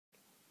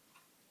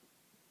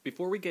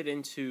Before we get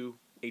into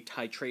a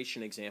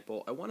titration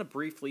example, I want to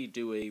briefly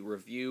do a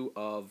review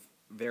of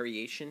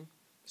variation,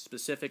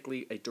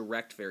 specifically a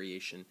direct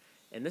variation.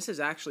 And this is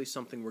actually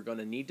something we're going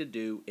to need to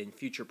do in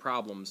future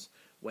problems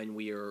when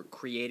we are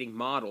creating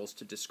models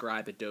to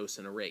describe a dose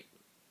and a rate.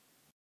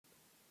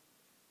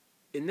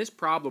 In this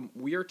problem,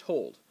 we are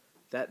told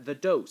that the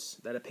dose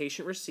that a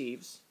patient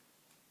receives,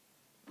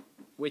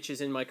 which is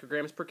in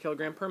micrograms per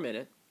kilogram per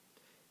minute,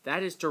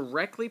 that is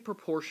directly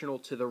proportional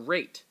to the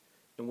rate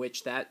in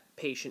which that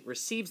patient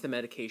receives the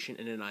medication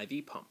in an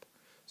IV pump.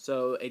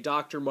 So a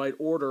doctor might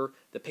order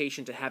the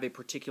patient to have a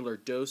particular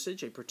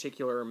dosage, a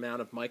particular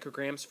amount of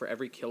micrograms for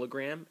every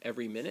kilogram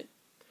every minute,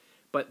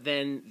 but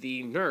then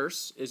the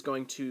nurse is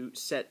going to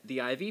set the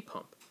IV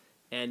pump,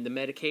 and the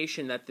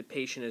medication that the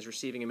patient is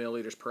receiving in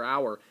milliliters per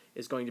hour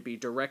is going to be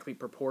directly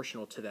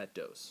proportional to that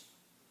dose.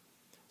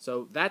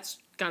 So that's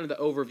kind of the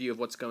overview of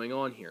what's going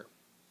on here.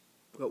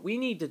 What we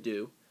need to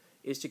do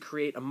is to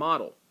create a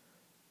model,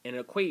 an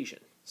equation.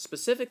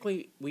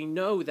 Specifically, we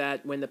know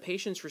that when the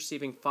patient's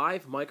receiving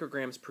 5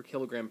 micrograms per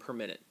kilogram per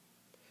minute,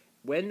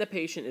 when the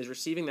patient is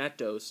receiving that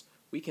dose,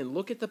 we can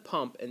look at the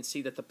pump and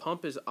see that the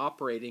pump is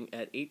operating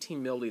at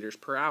 18 milliliters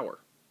per hour.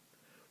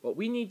 What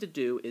we need to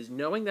do is,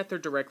 knowing that they're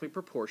directly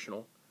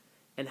proportional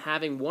and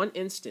having one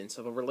instance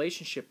of a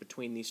relationship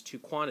between these two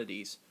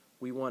quantities,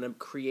 we want to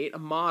create a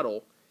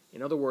model,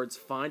 in other words,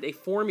 find a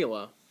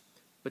formula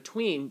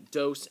between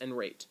dose and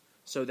rate,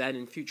 so that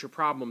in future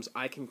problems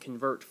I can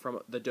convert from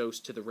the dose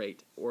to the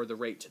rate or the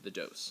rate to the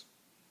dose.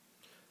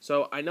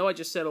 So I know I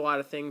just said a lot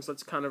of things.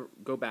 Let's kind of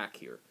go back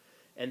here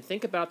and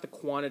think about the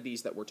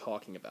quantities that we're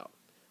talking about.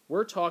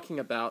 We're talking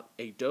about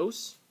a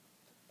dose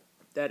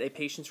that a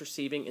patient's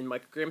receiving in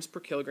micrograms per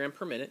kilogram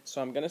per minute.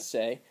 So I'm going to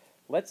say,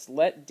 let's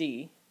let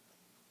D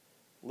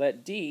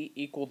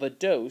equal the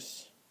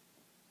dose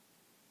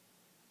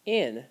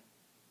in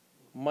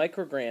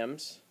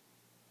micrograms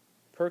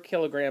per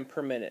kilogram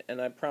per minute, and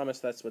I promise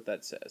that's what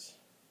that says.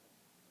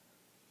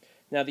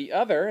 Now the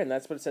other, and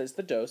that's what it says,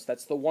 the dose,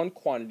 that's the one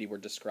quantity we're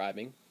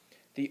describing.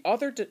 The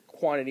other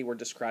quantity we're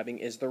describing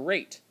is the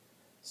rate.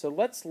 So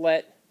let's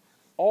let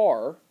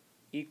R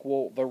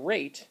equal the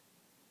rate,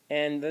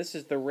 and this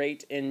is the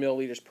rate in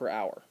milliliters per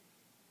hour.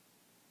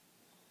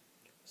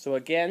 So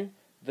again,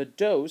 the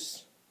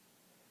dose,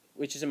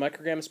 which is in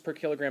micrograms per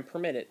kilogram per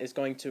minute, is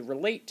going to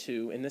relate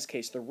to, in this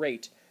case, the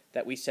rate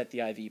that we set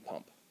the IV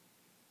pump.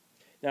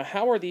 Now,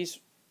 how are these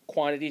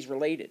quantities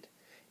related?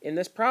 In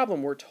this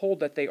problem, we're told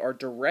that they are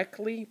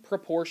directly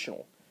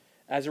proportional.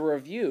 As a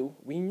review,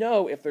 we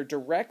know if they're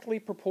directly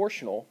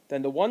proportional,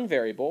 then the one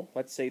variable,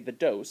 let's say the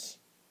dose,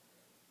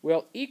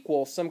 will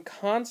equal some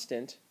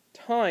constant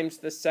times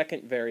the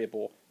second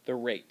variable, the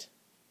rate.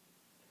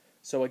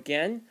 So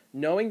again,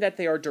 knowing that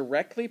they are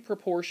directly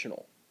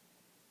proportional,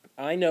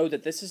 I know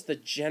that this is the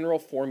general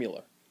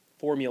formula,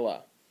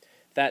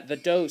 that the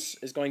dose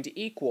is going to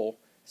equal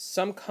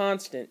some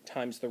constant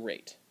times the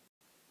rate.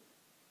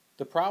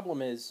 The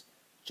problem is,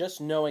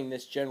 just knowing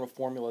this general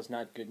formula is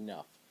not good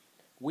enough.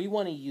 We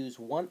want to use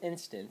one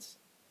instance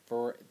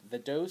for the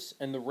dose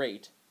and the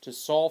rate to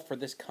solve for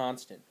this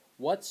constant.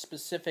 What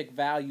specific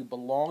value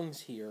belongs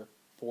here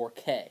for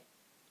K?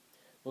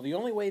 Well, the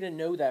only way to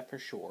know that for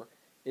sure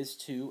is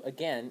to,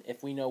 again,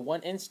 if we know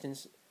one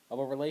instance of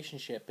a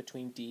relationship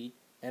between D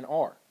and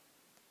R.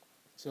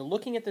 So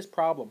looking at this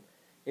problem,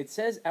 it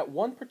says at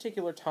one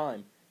particular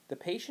time, the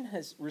patient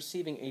is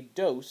receiving a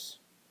dose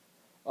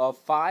of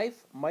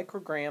 5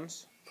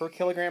 micrograms per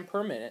kilogram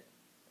per minute,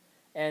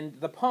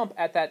 and the pump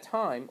at that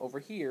time over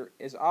here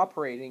is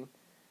operating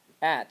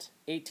at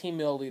 18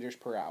 milliliters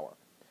per hour.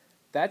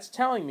 That's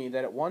telling me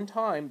that at one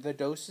time the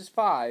dose is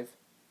 5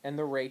 and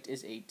the rate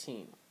is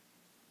 18.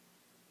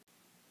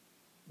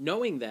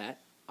 Knowing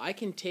that, I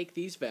can take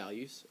these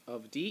values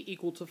of D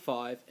equal to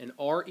 5 and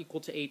R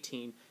equal to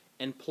 18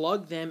 and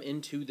plug them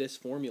into this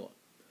formula.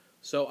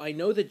 So I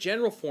know the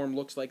general form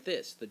looks like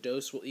this. The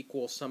dose will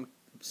equal some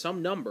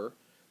number,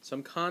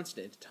 some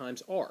constant,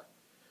 times R.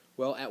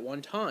 Well, at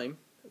one time,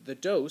 the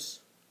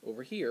dose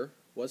over here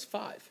was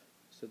 5.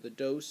 So the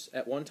dose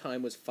at one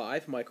time was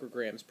 5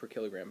 micrograms per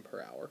kilogram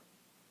per hour,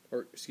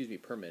 or excuse me,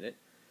 per minute.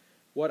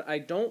 What I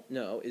don't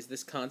know is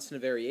this constant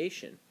of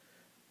variation.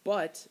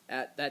 But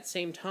at that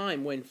same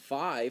time, when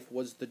 5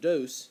 was the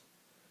dose,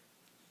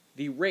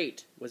 the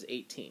rate was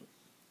 18.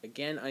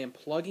 Again, I am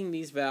plugging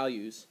these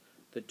values,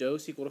 the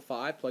dose equal to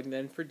 5, plugging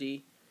that in for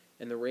D,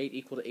 and the rate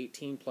equal to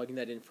 18, plugging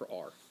that in for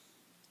R.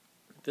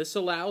 This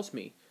allows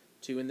me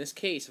to, in this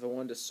case, if I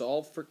wanted to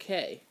solve for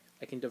K,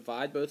 I can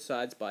divide both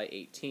sides by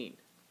 18.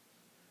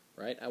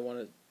 Right? I want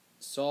to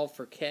solve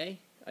for K,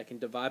 I can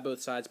divide both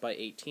sides by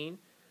 18.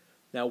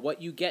 Now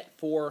what you get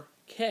for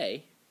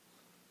K,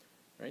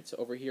 right, so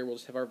over here we'll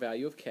just have our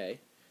value of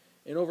K,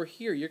 and over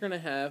here you're going to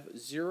have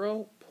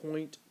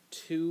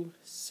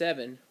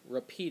 0.27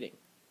 repeating.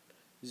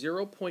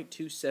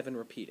 0.27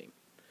 repeating.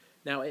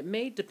 Now, it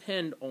may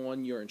depend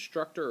on your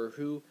instructor or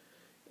who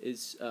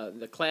is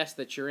the class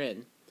that you're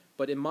in,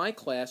 but in my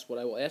class, what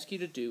I will ask you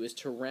to do is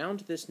to round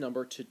this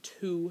number to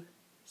 2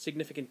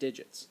 significant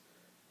digits.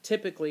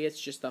 Typically,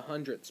 it's just the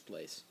hundredths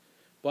place.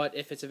 But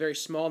if it's a very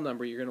small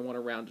number, you're going to want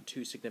to round to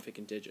 2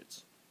 significant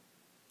digits.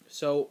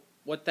 So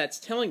what that's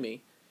telling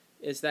me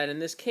is that in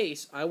this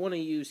case, I want to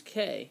use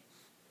k,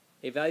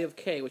 a value of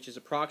k, which is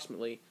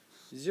approximately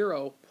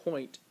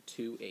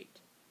 0.28.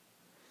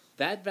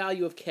 That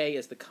value of k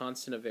is the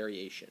constant of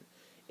variation.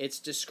 It's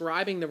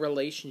describing the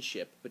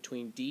relationship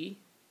between d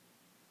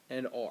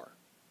and r.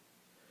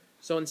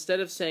 So instead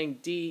of saying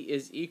d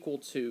is equal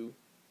to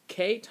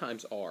k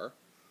times r,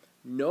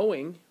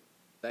 knowing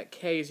that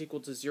k is equal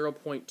to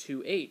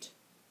 0.28,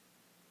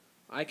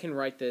 I can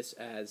write this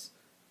as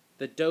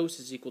the dose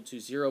is equal to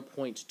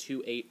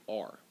 0.28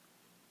 r.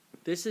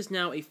 This is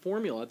now a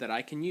formula that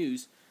I can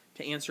use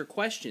to answer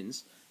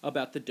questions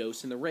about the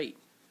dose and the rate.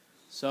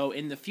 So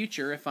in the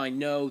future, if I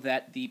know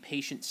that the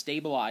patient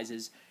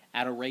stabilizes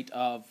at a rate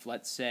of,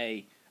 let's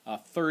say,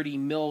 30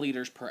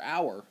 milliliters per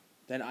hour,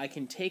 then I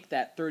can take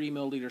that 30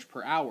 milliliters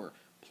per hour,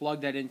 plug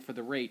that in for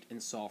the rate,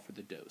 and solve for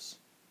the dose.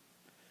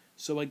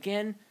 So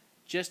again,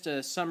 just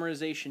a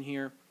summarization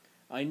here.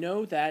 I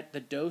know that the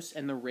dose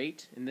and the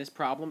rate in this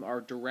problem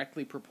are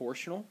directly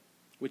proportional,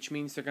 which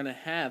means they're going to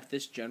have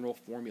this general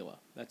formula.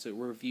 That's a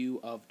review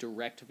of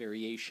direct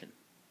variation.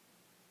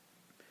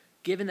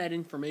 Given that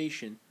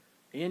information,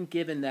 and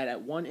given that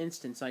at one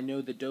instance I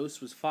know the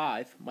dose was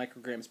 5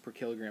 micrograms per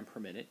kilogram per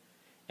minute,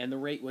 and the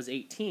rate was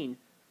 18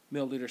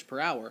 milliliters per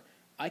hour,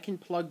 I can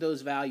plug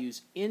those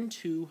values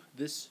into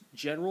this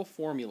general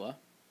formula,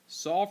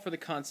 solve for the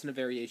constant of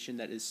variation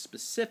that is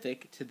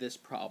specific to this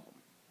problem.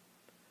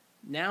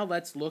 Now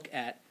let's look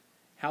at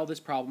how this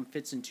problem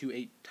fits into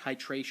a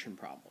titration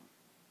problem.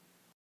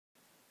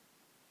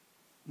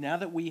 Now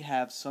that we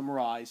have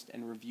summarized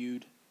and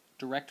reviewed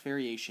direct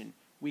variation,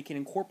 we can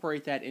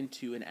incorporate that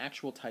into an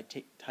actual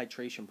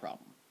titration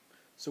problem.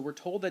 So we're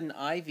told that an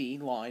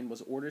IV line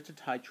was ordered to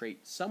titrate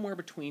somewhere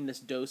between this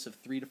dose of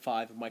 3 to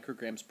 5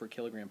 micrograms per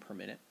kilogram per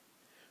minute.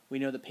 We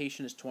know the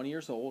patient is 20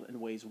 years old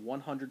and weighs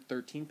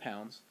 113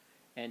 pounds,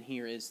 and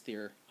here is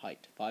their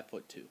height,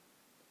 5'2".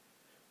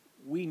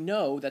 We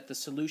know that the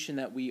solution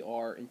that we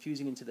are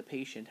infusing into the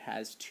patient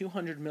has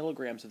 200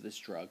 milligrams of this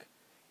drug,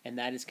 and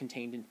that is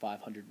contained in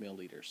 500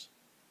 milliliters.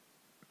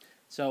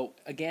 So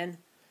again,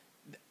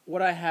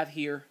 what I have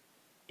here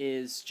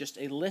is just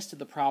a list of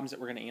the problems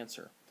that we're going to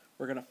answer.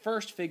 We're going to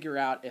first figure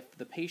out if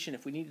the patient,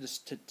 if we need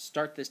to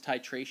start this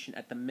titration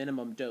at the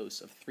minimum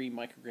dose of 3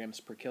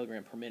 micrograms per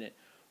kilogram per minute,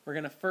 we're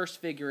going to first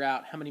figure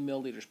out how many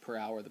milliliters per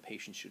hour the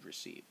patient should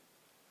receive.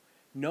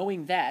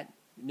 Knowing that,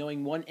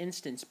 knowing one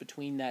instance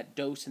between that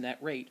dose and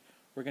that rate,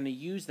 we're going to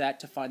use that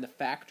to find the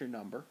factor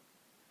number,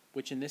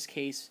 which in this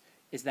case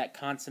is that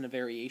constant of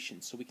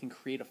variation, so we can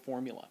create a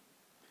formula.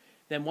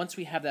 Then once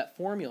we have that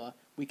formula,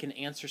 we can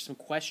answer some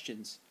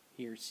questions.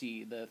 Here,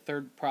 see the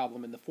third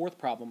problem and the fourth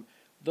problem.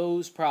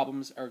 Those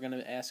problems are going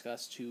to ask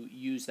us to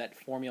use that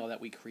formula that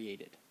we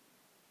created.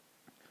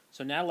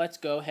 So now let's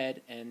go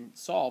ahead and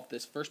solve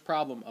this first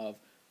problem of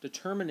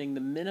determining the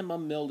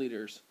minimum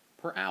milliliters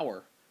per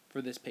hour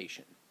for this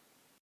patient.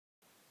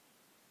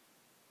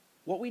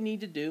 What we need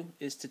to do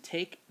is to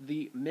take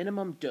the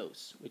minimum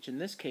dose, which in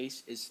this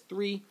case is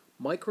 3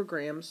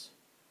 micrograms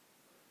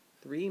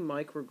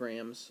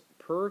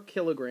per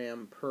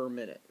kilogram per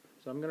minute.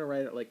 So I'm going to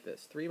write it like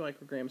this, 3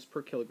 micrograms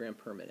per kilogram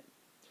per minute.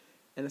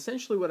 And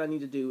essentially what I need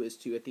to do is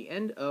to, at the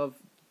end of,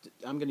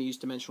 I'm going to use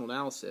dimensional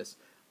analysis,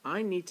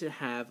 I need to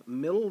have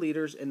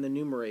milliliters in the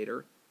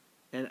numerator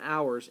and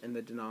hours in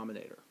the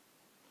denominator.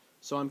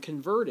 So I'm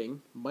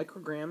converting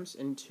micrograms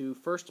into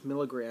first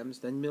milligrams,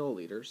 then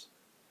milliliters,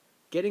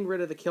 getting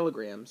rid of the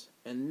kilograms,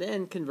 and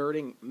then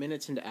converting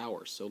minutes into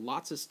hours. So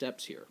lots of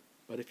steps here.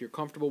 But if you're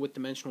comfortable with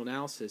dimensional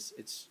analysis,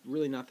 it's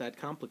really not that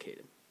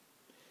complicated.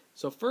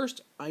 So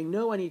first, I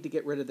know I need to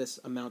get rid of this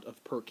amount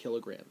of per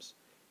kilograms.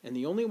 And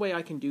the only way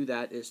I can do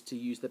that is to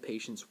use the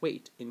patient's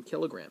weight in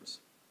kilograms.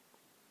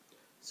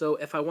 So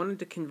if I wanted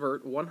to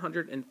convert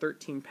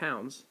 113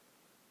 pounds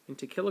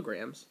into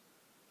kilograms,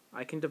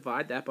 I can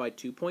divide that by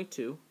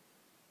 2.2,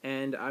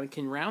 and I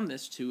can round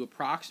this to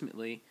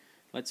approximately,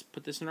 let's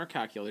put this in our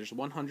calculators,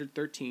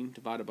 113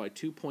 divided by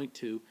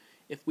 2.2.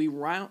 If we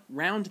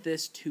round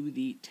this to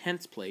the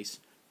tenths place,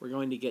 we're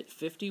going to get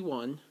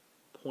 51.4.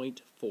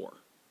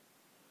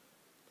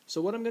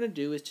 So what I'm going to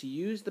do is to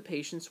use the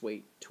patient's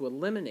weight to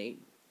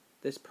eliminate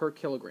this per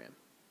kilogram.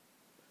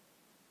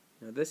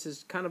 Now this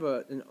is kind of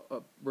a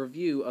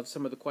review of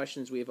some of the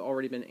questions we have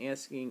already been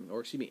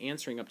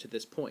answering up to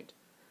this point.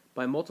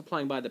 By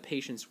multiplying by the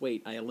patient's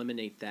weight, I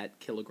eliminate that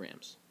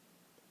kilograms.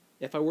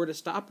 If I were to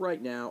stop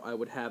right now, I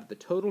would have the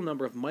total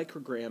number of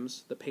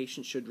micrograms the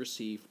patient should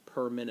receive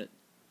per minute,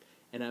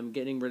 and I'm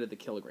getting rid of the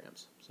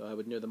kilograms. So I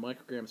would know the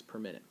micrograms per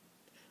minute.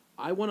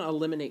 I want to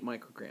eliminate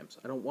micrograms.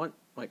 I don't want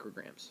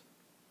micrograms.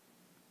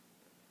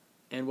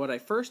 And what I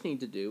first need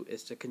to do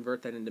is to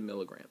convert that into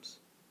milligrams.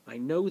 I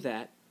know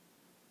that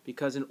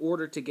because in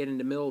order to get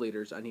into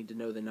milliliters, I need to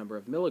know the number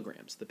of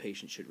milligrams the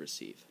patient should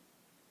receive.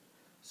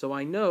 So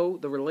I know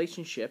the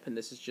relationship, and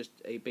this is just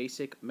a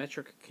basic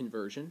metric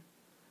conversion.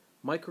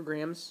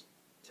 Micrograms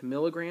to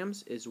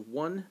milligrams is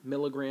 1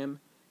 milligram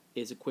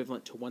is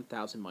equivalent to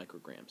 1,000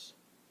 micrograms.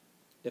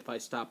 If I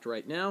stopped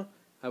right now,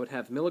 I would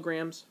have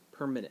milligrams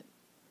per minute.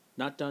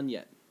 Not done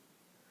yet.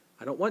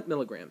 I don't want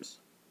milligrams,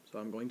 so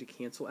I'm going to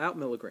cancel out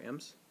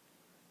milligrams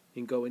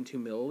and go into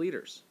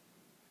milliliters.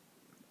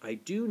 I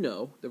do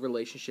know the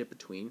relationship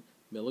between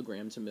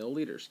milligrams and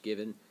milliliters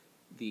given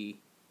the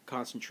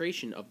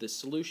concentration of this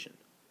solution.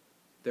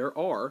 There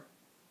are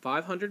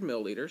 500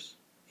 milliliters,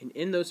 and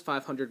in those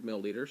 500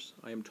 milliliters,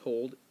 I am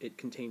told it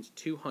contains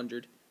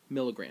 200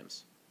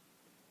 milligrams.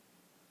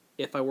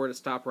 If I were to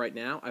stop right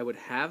now, I would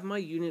have my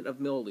unit of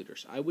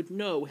milliliters. I would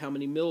know how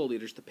many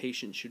milliliters the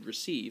patient should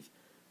receive,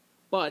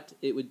 but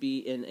it would be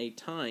in a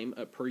time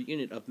per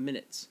unit of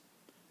minutes.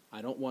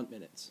 I don't want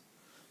minutes.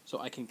 So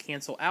I can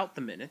cancel out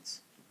the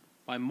minutes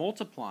by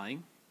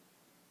multiplying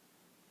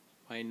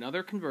by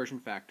another conversion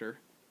factor,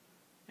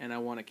 and I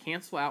want to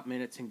cancel out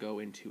minutes and go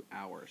into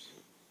hours.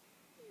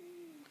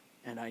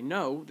 And I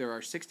know there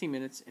are 60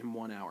 minutes in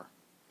 1 hour.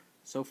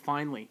 So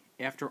finally,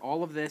 after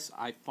all of this,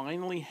 I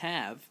finally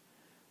have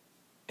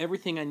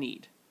everything I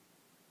need.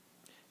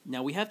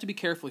 Now we have to be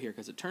careful here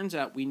because it turns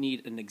out we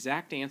need an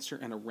exact answer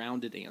and a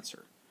rounded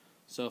answer.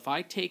 So if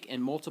I take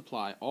and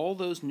multiply all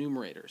those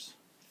numerators,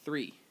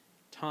 3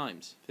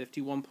 times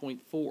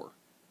 51.4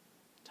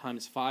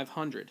 times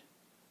 500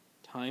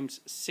 times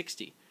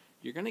 60,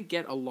 you're going to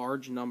get a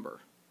large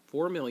number,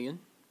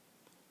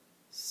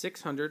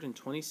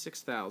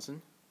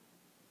 4,626,000,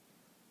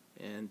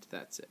 and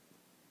that's it.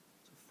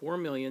 So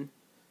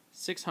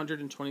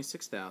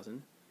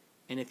 4,626,000,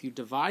 and if you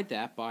divide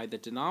that by the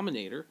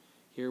denominator,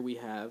 here we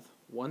have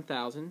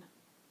 1,000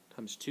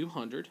 times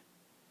 200,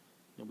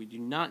 and we do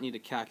not need a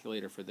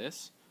calculator for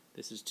this.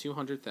 This is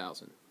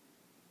 200,000.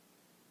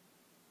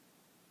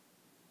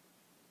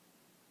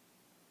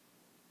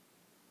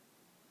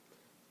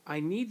 I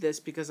need this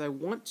because I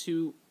want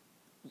to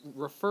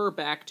refer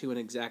back to an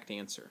exact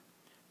answer.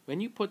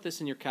 When you put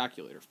this in your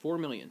calculator,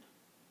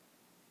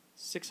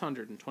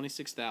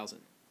 4,626,000,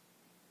 and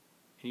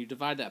you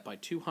divide that by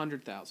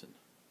 200,000,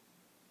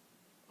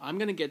 I'm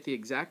going to get the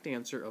exact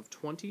answer of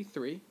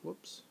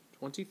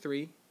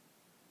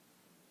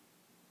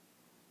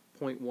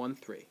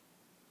 23.13.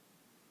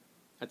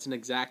 That's an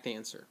exact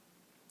answer.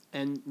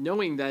 And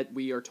knowing that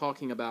we are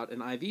talking about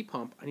an IV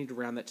pump, I need to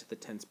round that to the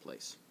tens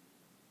place.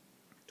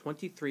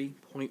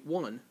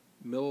 23.1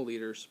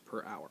 milliliters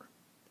per hour.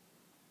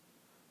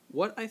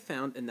 What I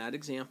found in that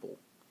example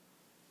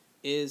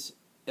is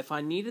if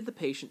I needed the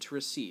patient to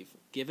receive,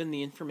 given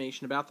the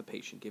information about the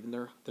patient, given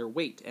their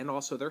weight and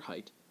also their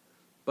height,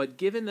 but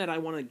given that I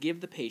want to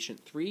give the patient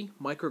 3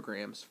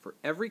 micrograms for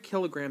every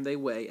kilogram they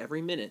weigh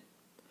every minute,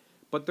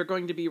 but they're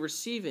going to be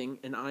receiving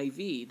an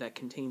IV that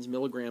contains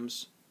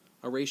milligrams,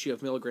 a ratio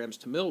of milligrams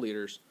to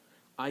milliliters,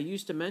 I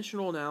use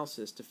dimensional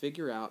analysis to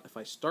figure out if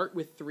I start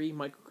with 3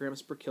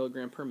 micrograms per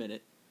kilogram per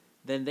minute,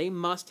 then they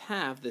must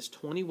have this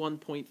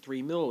 21.3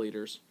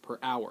 milliliters per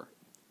hour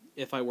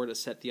if I were to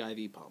set the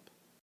IV pump.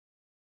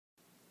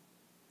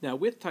 Now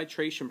with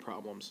titration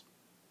problems,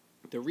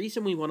 the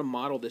reason we want to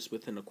model this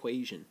with an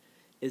equation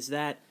is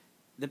that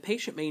the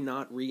patient may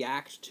not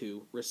react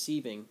to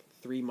receiving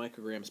 3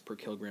 micrograms per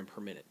kilogram per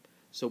minute.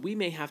 So we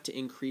may have to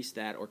increase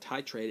that or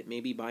titrate it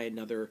maybe by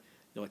another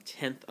a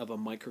tenth of a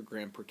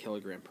microgram per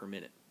kilogram per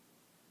minute.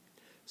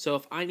 So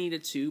if I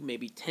needed to,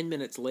 maybe 10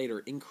 minutes later,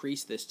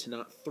 increase this to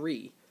not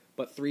 3,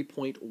 but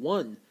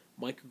 3.1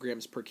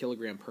 micrograms per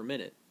kilogram per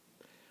minute,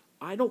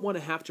 I don't want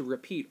to have to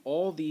repeat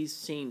all these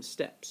same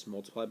steps,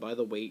 multiplied by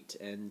the weight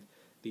and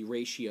the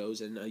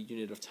ratios and a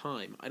unit of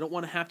time. I don't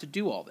want to have to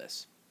do all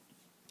this.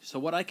 So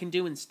what I can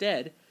do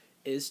instead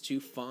is to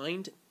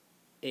find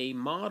a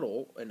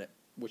model,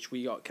 which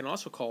we can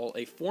also call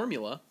a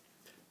formula.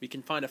 We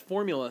can find a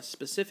formula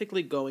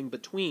specifically going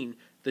between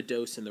the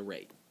dose and the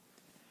rate.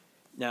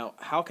 Now,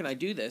 how can I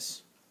do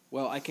this?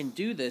 Well, I can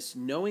do this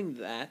knowing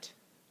that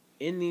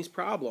in these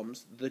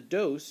problems, the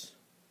dose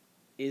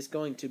is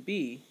going to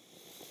be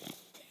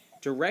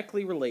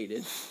directly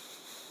related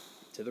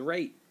to the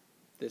rate.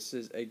 This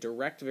is a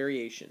direct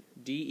variation,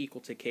 D equal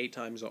to K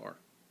times R.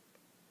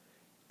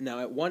 Now,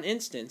 at one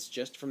instance,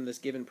 just from this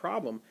given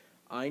problem,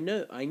 I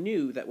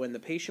knew that when the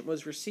patient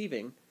was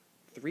receiving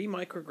 3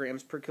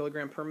 micrograms per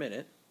kilogram per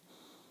minute,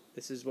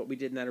 this is what we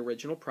did in that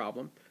original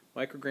problem,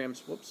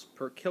 micrograms,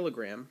 per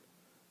kilogram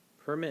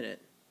per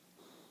minute,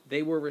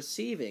 they were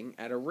receiving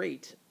at a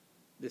rate,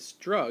 this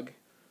drug,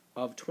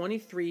 of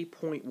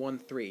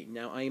 23.13.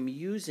 Now, I am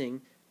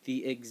using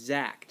the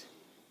exact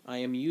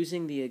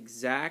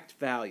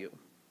value.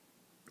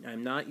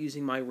 I'm not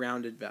using my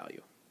rounded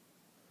value.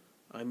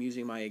 I'm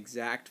using my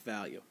exact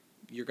value.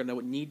 You're going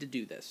to need to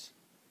do this.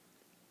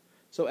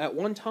 So at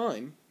one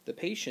time, the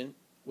patient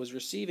was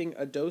receiving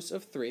a dose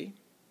of 3,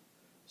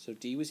 so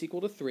D was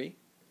equal to 3.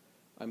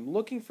 I'm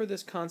looking for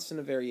this constant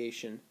of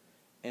variation,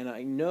 and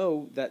I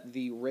know that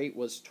the rate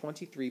was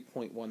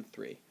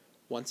 23.13.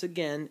 Once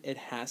again, it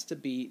has to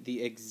be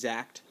the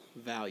exact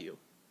value.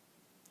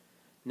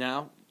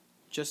 Now,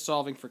 just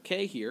solving for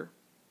K here,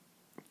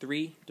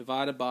 3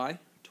 divided by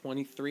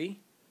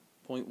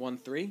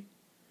 23.13,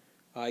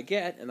 I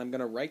get, and I'm going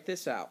to write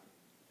this out.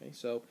 Okay,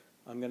 so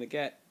I'm going to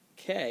get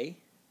K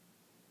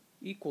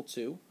equal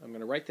to, I'm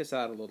going to write this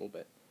out a little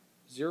bit,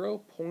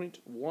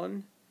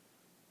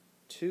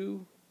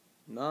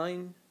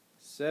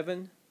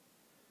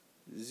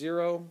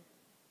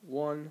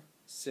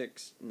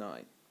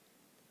 0.12970,169.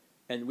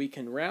 And we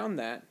can round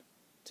that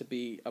to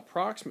be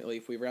approximately,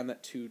 if we round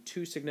that to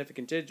two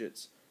significant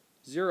digits,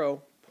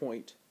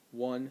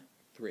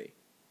 0.13.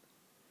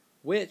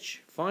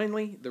 Which,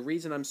 finally, the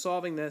reason I'm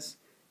solving this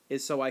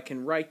is so I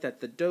can write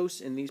that the dose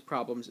in these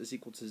problems is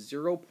equal to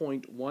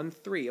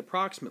 0.13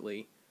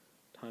 approximately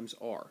times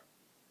R.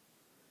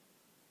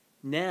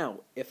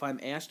 Now, if I'm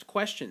asked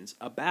questions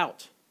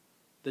about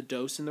the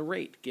dose and the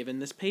rate given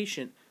this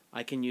patient,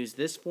 I can use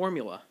this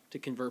formula to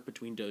convert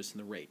between dose and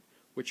the rate,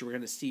 which we're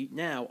going to see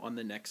now on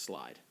the next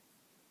slide.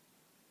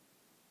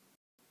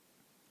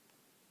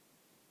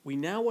 We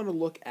now want to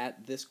look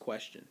at this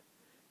question.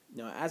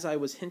 Now, as I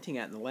was hinting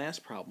at in the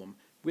last problem,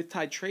 with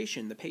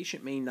titration, the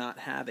patient may not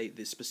have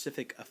the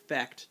specific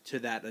effect to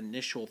that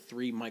initial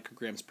 3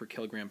 micrograms per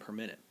kilogram per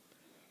minute.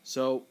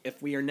 So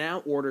if we are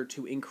now ordered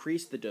to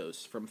increase the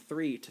dose from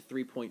 3 to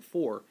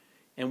 3.4,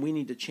 and we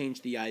need to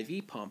change the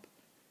IV pump,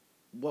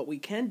 what we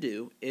can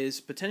do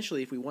is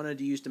potentially, if we wanted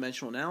to use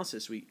dimensional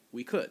analysis,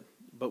 we could,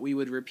 but we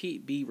would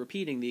be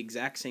repeating the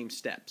exact same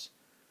steps.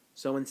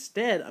 So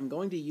instead, I'm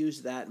going to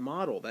use that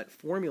model, that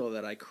formula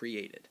that I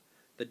created.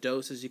 The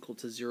dose is equal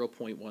to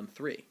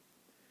 0.13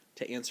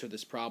 to answer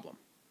this problem.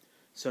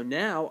 So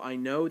now I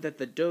know that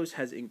the dose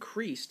has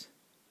increased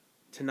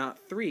to not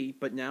 3,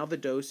 but now the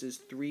dose is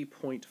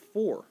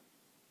 3.4.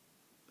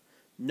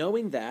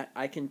 Knowing that,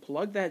 I can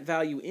plug that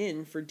value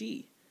in for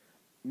D.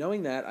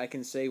 Knowing that, I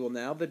can say, well,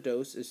 now the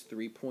dose is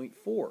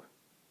 3.4.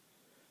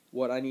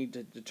 What I need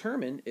to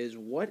determine is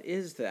what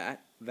is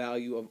that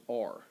value of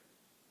R?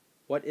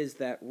 What is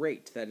that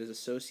rate that is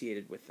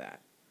associated with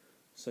that?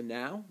 So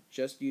now,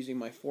 just using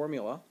my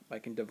formula, I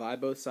can divide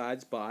both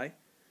sides by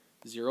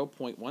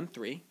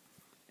 0.13,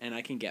 and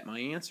I can get my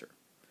answer.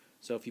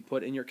 So if you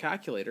put in your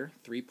calculator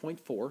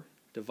 3.4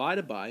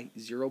 divided by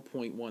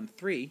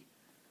 0.13,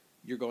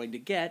 you're going to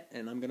get,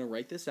 and I'm going to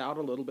write this out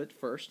a little bit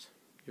first,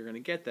 you're going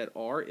to get that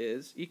R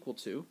is equal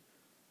to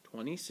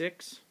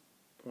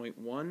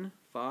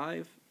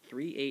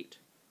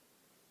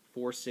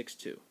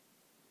 26.1538462.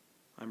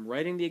 I'm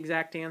writing the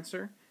exact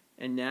answer,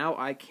 and now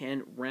I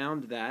can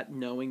round that,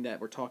 knowing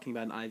that we're talking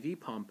about an IV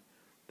pump.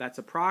 That's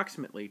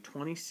approximately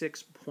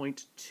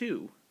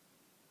 26.2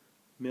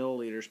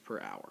 milliliters per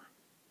hour.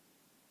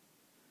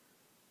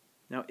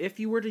 Now, if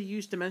you were to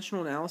use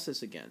dimensional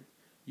analysis again,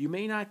 you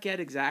may not get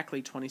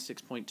exactly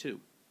 26.2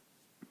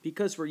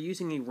 because we're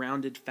using a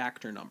rounded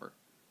factor number.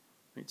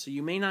 Right? So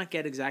you may not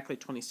get exactly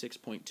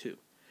 26.2,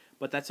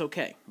 but that's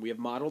okay. We have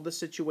modeled the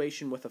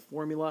situation with a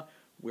formula.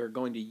 We're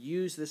going to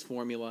use this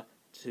formula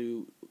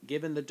to,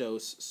 given the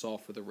dose,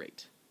 solve for the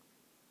rate.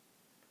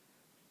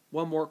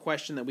 One more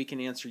question that we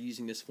can answer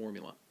using this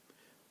formula.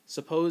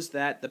 Suppose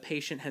that the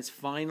patient has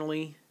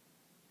finally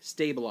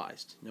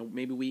stabilized. Now,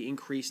 maybe we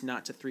increase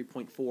not to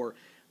 3.4,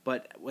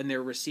 but when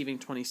they're receiving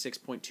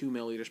 26.2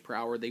 milliliters per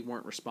hour, they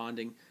weren't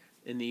responding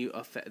in the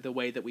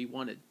way that we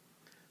wanted.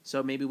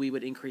 So maybe we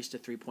would increase to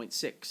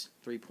 3.6,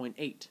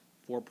 3.8,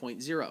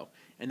 4.0.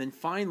 And then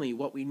finally,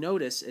 what we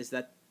notice is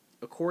that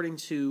according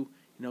to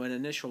an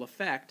initial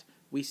effect,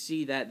 we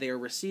see that they are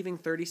receiving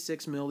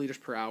 36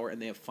 milliliters per hour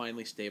and they have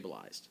finally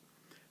stabilized.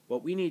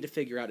 What we need to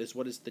figure out is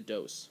what is the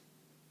dose.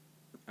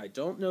 I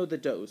don't know the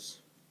dose,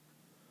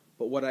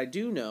 but what I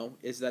do know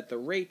is that the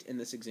rate in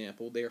this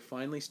example, they are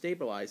finally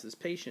stabilized this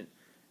patient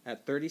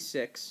at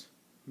 36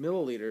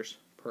 milliliters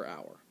per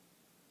hour.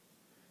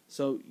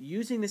 So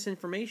using this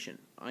information,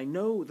 I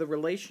know the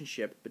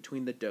relationship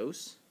between the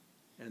dose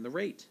and the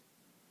rate.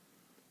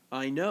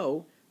 I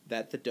know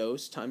that the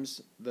dose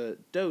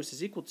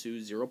is equal to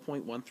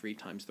 0.13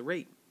 times the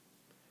rate.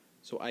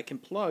 So I can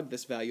plug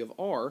this value of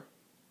R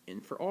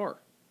in for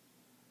R.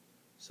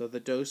 So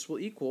the dose will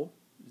equal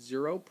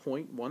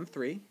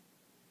 0.13,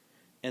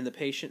 and the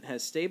patient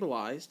has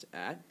stabilized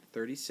at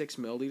 36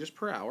 milliliters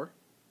per hour.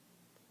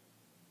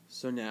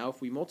 So now if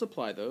we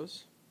multiply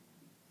those,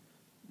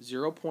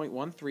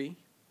 0.13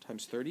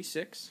 times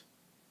 36,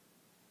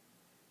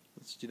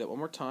 let's do that one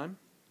more time,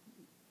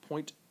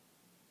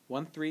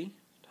 0.13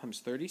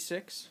 times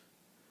 36,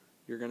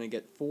 you're going to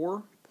get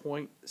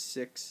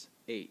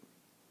 4.68.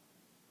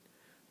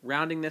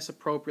 Rounding this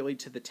appropriately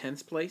to the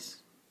 10th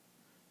place,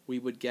 we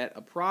would get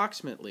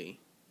approximately,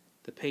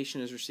 the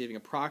patient is receiving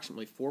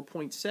approximately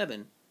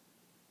 4.7,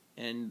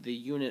 and the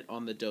unit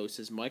on the dose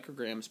is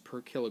micrograms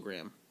per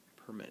kilogram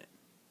per minute.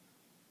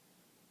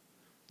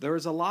 There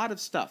is a lot of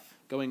stuff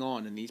going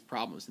on in these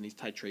problems, in these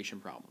titration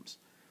problems.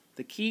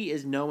 The key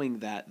is knowing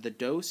that the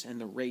dose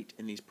and the rate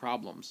in these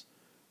problems,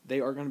 they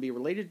are going to be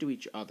related to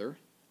each other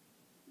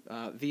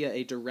via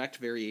a direct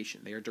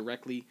variation. They are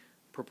directly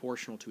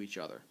proportional to each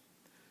other.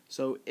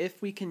 So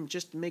if we can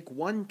just make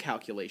one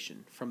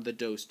calculation from the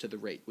dose to the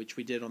rate, which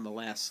we did on the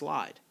last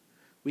slide,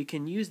 we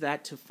can use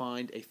that to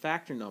find a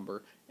factor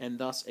number and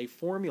thus a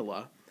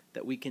formula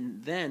that we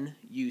can then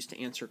use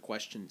to answer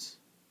questions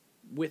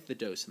with the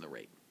dose and the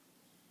rate.